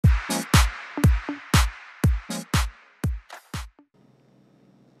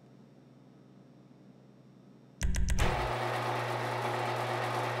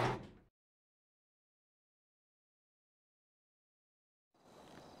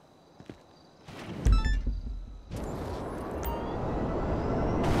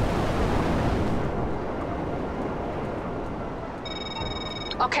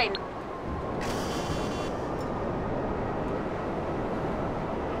Okay.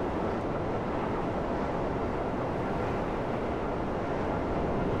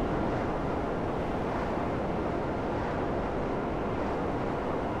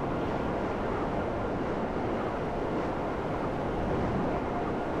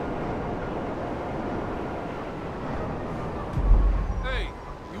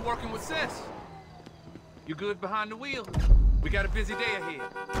 Working with Sis. You good behind the wheel? We got a busy day ahead.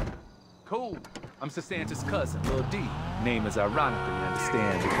 Cool. I'm Sasanta's cousin, Lil D. Name is ironical, you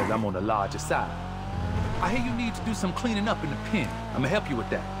understand, because I'm on the larger side. I hear you need to do some cleaning up in the pen. I'm gonna help you with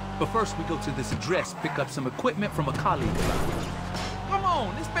that. But first we go to this address, pick up some equipment from a colleague of ours. Come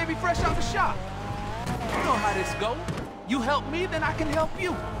on, this baby fresh out the shop. You know how this go. You help me, then I can help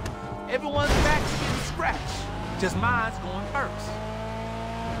you. Everyone's back's getting scratched. Just mine's going first.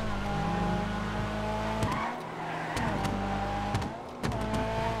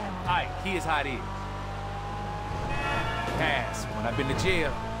 Here's how it is. Past, when I've been to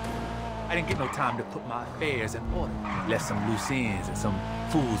jail, I didn't get no time to put my affairs in order. Left some loose ends and some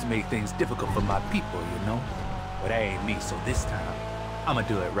fools made things difficult for my people, you know? But that ain't me, so this time, I'ma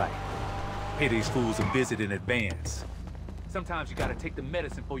do it right. Pay these fools a visit in advance. Sometimes you gotta take the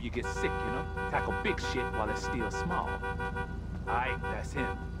medicine before you get sick, you know? Tackle big shit while it's still small. Alright, that's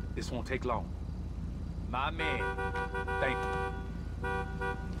him. This won't take long. My man, thank you.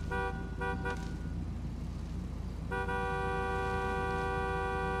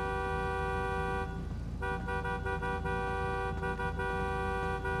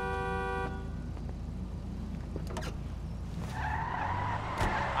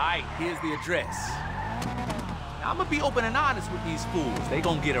 Alright, here's the address. Now, I'm gonna be open and honest with these fools. They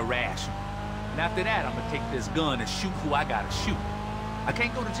gonna get irrational. And after that, I'm gonna take this gun and shoot who I gotta shoot. I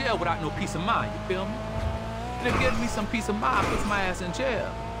can't go to jail without no peace of mind, you feel me? And if getting me some peace of mind puts my ass in jail,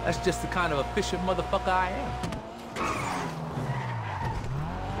 that's just the kind of efficient motherfucker I am.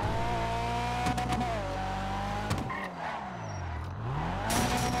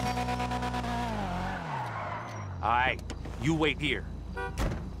 All right, you wait here.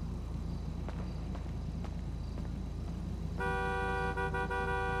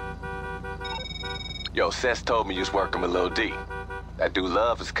 Yo, Seth told me you was working with Lil D. That dude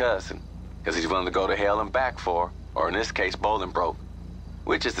love his cousin, because he's willing to go to hell and back for her, or in this case, Bolingbroke.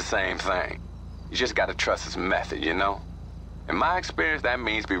 Which is the same thing. You just gotta trust his method, you know? In my experience, that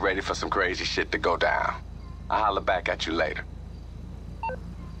means be ready for some crazy shit to go down. I'll holler back at you later.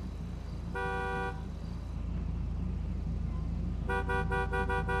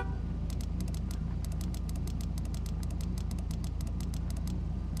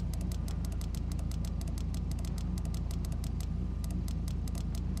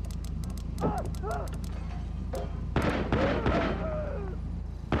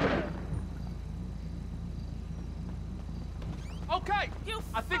 Okay,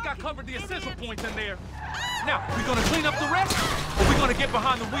 I think I covered the essential points in there. Now, we gonna clean up the rest, or we gonna get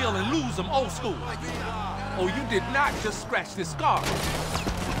behind the wheel and lose them old school? Oh, you did not just scratch this scar.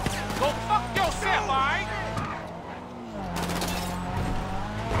 Go fuck yourself, all right?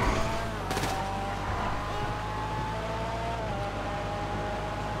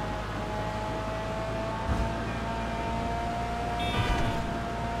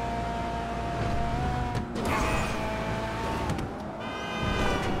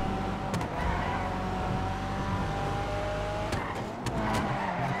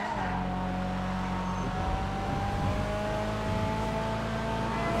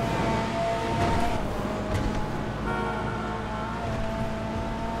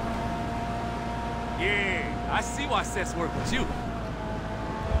 I see why Seth's work with you.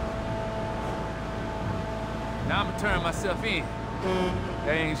 Now I'm gonna turn myself in.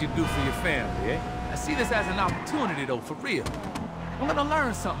 Things you do for your family, eh? I see this as an opportunity, though, for real. I'm gonna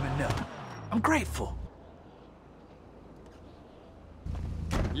learn something new. I'm grateful.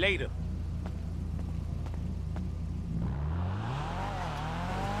 Later.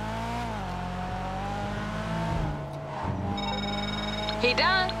 He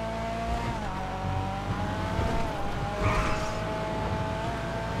done?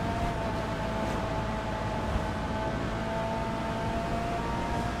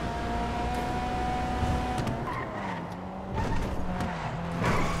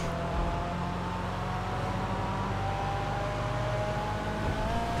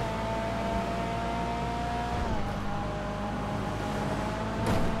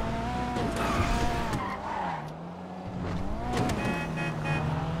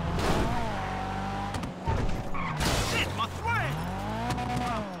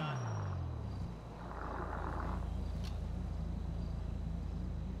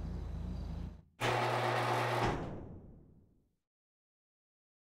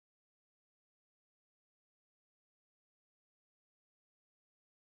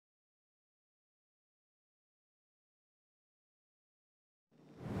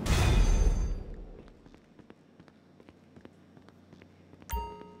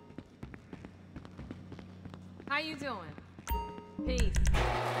 How you doing? Peace.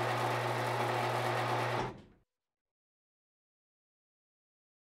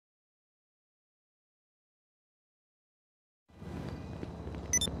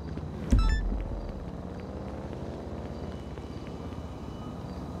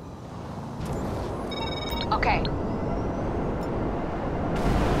 Okay.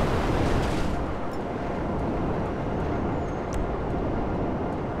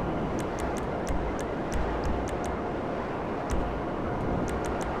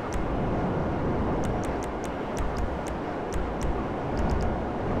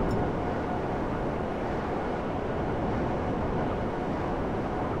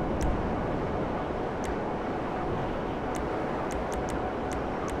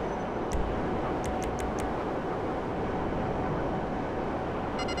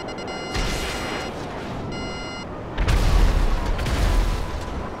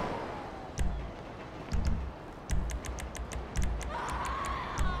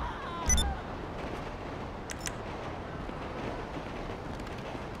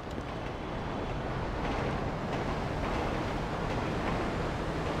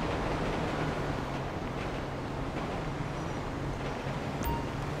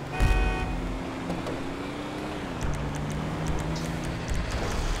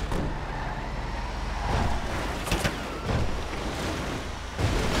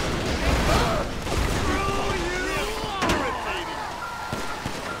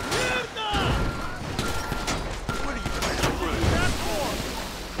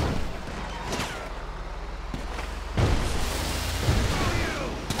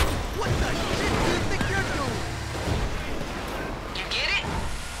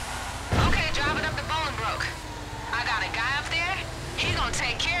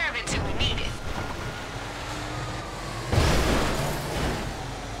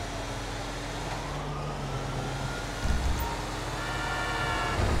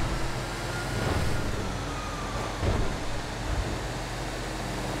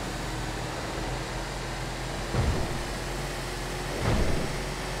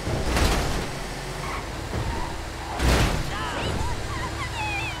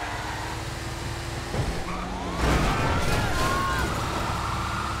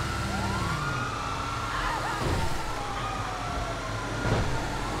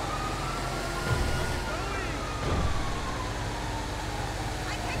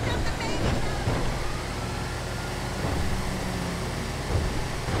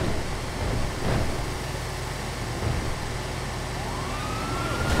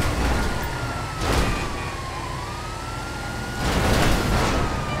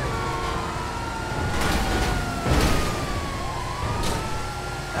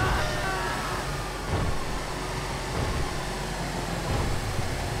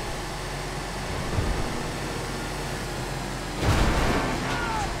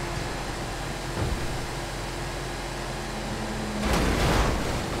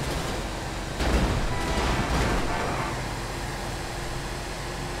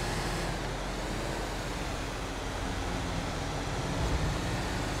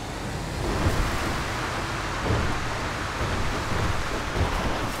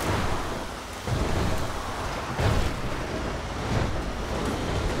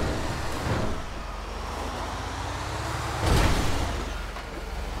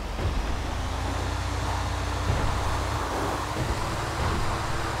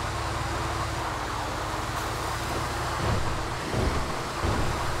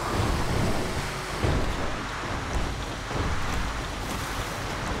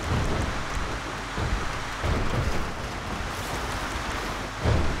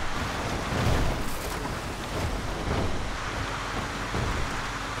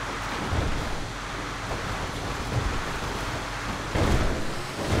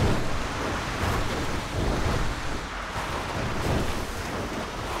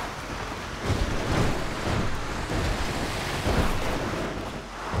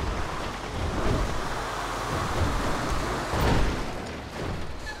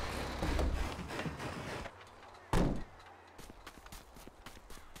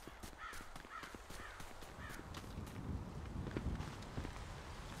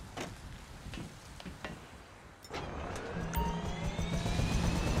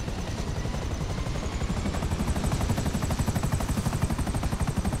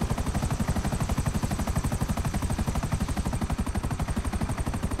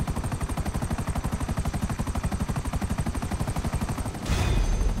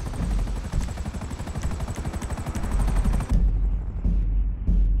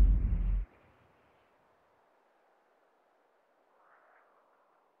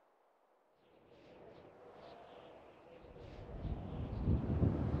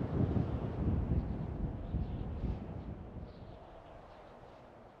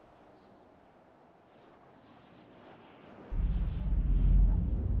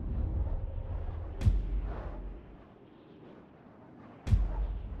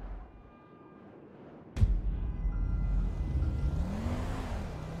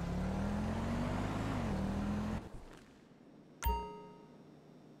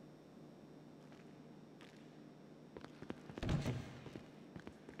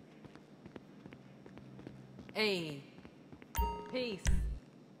 Hey. Peace.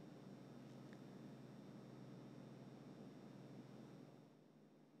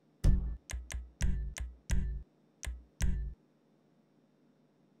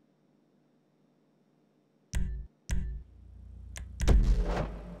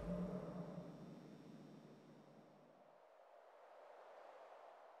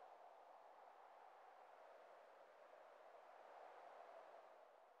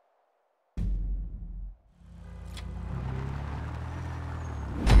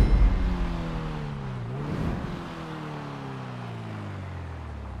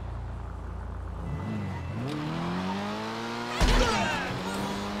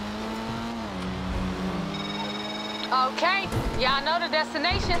 Okay, y'all know the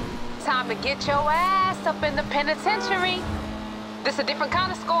destination. Time to get your ass up in the penitentiary. This a different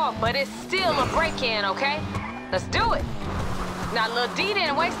kind of score, but it's still a break-in, okay? Let's do it. Now, Lil D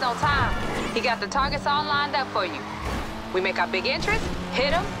didn't waste no time. He got the targets all lined up for you. We make our big entrance,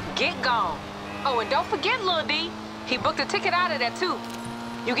 hit him, get gone. Oh, and don't forget Lil D. He booked a ticket out of there, too.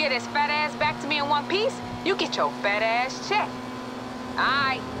 You get his fat ass back to me in one piece, you get your fat ass check. All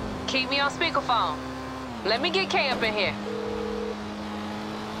right, keep me on speakerphone. Let me get K up in here.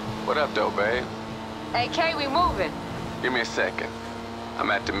 What up, though, babe? Hey, K, we moving. Give me a second. I'm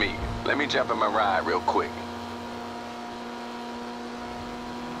at the meeting. Let me jump in my ride real quick.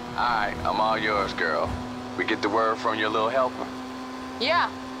 All right, I'm all yours, girl. We get the word from your little helper? Yeah,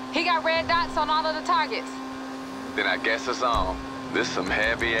 he got red dots on all of the targets. Then I guess it's on. This some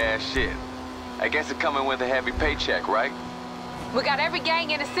heavy-ass shit. I guess it's coming with a heavy paycheck, right? We got every gang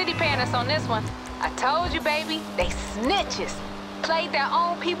in the city paying us on this one. I told you, baby, they snitches. Played their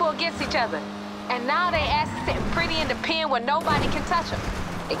own people against each other. And now they ass sitting pretty in the pen where nobody can touch them.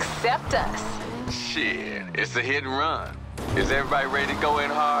 Except us. Shit, it's a hit and run. Is everybody ready to go in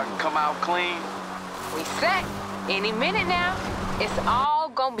hard and come out clean? We set. Any minute now, it's all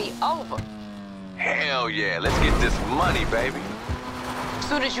gonna be over. Hell yeah, let's get this money, baby.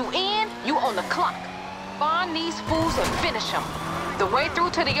 Soon as you in, you on the clock. Find these fools and finish them. The way through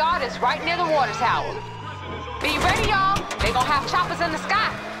to the yard is right near the water tower. Be ready, y'all. They gonna have choppers in the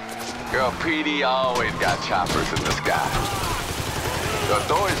sky. Girl, PD always got choppers in the sky. The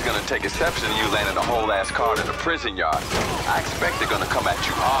authorities gonna take exception to you landing a whole ass car in a prison yard. I expect they're gonna come at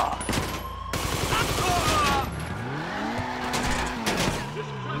you hard.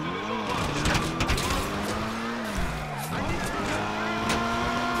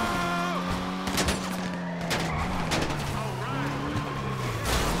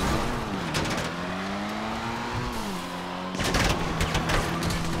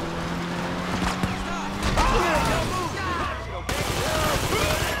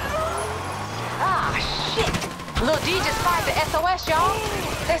 Lil D just fired the SOS, y'all.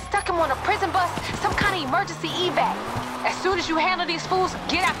 They stuck him on a prison bus, some kind of emergency evac. As soon as you handle these fools,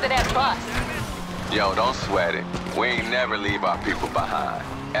 get after that bus. Yo, don't sweat it. We ain't never leave our people behind,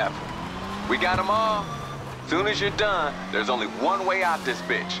 ever. We got them all. Soon as you're done, there's only one way out this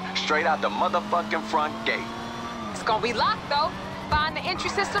bitch. Straight out the motherfucking front gate. It's gonna be locked, though. Find the entry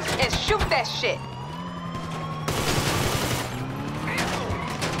system and shoot that shit.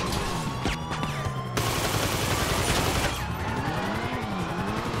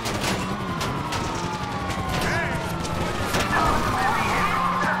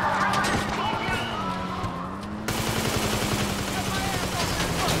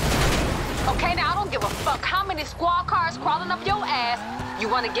 Squad cars crawling up your ass. You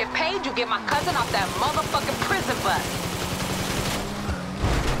want to get paid, you get my cousin off that motherfucking prison bus.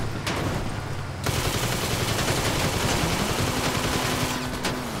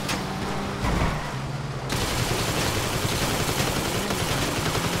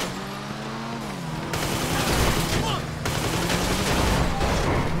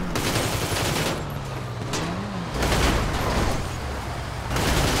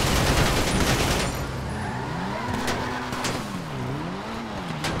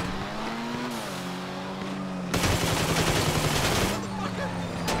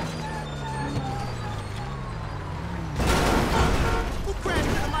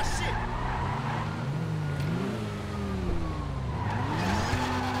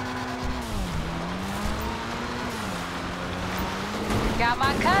 Got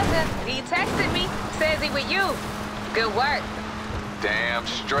my cousin. He texted me. Says he with you. Good work. Damn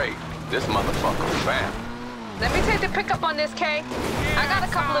straight. This motherfucker fam. Let me take the pickup on this, K. I got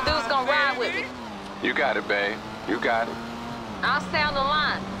a couple of dudes gonna ride with me. You got it, babe. You got it. I'll stay on the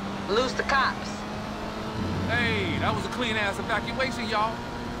line. Lose the cops. Hey, that was a clean-ass evacuation, y'all.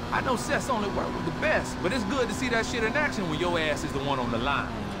 I know Seth's only work with the best, but it's good to see that shit in action when your ass is the one on the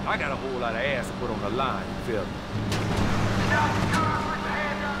line. I got a whole lot of ass to put on the line, you feel me?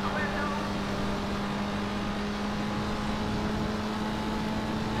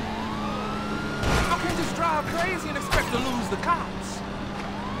 You can't just drive crazy and expect to lose the cops.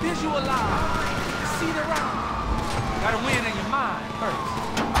 Visualize, see the ride. Gotta win in your mind first,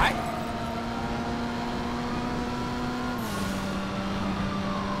 all right?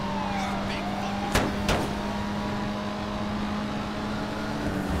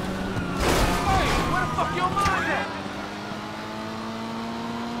 Your mind at?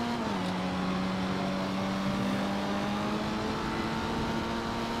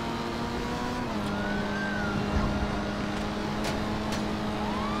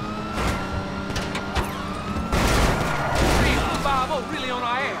 Really on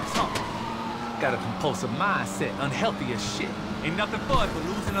our ass, huh? Got a compulsive mindset, unhealthy as shit. Ain't nothing fun but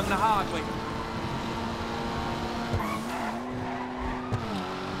losing them the hard way.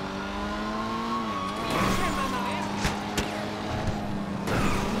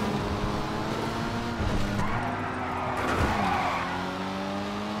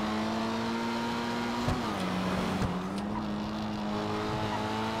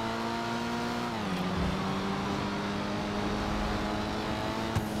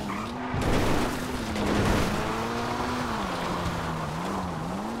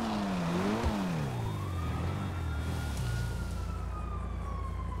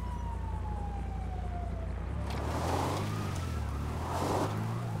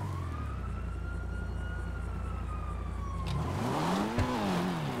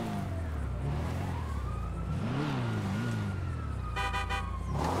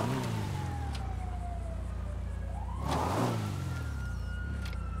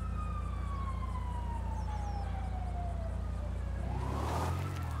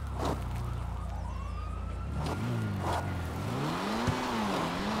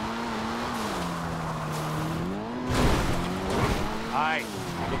 Alright,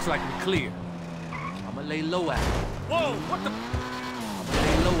 looks like we're clear. I'ma lay low after it. Whoa, what the? I'ma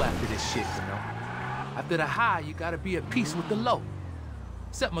lay low after this shit, you know? After the high, you gotta be at peace with the low.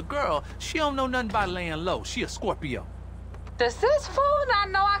 Except my girl, she don't know nothing about laying low. She a Scorpio. Does this fool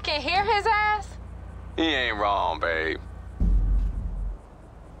not know I can hear his ass? He ain't wrong, babe.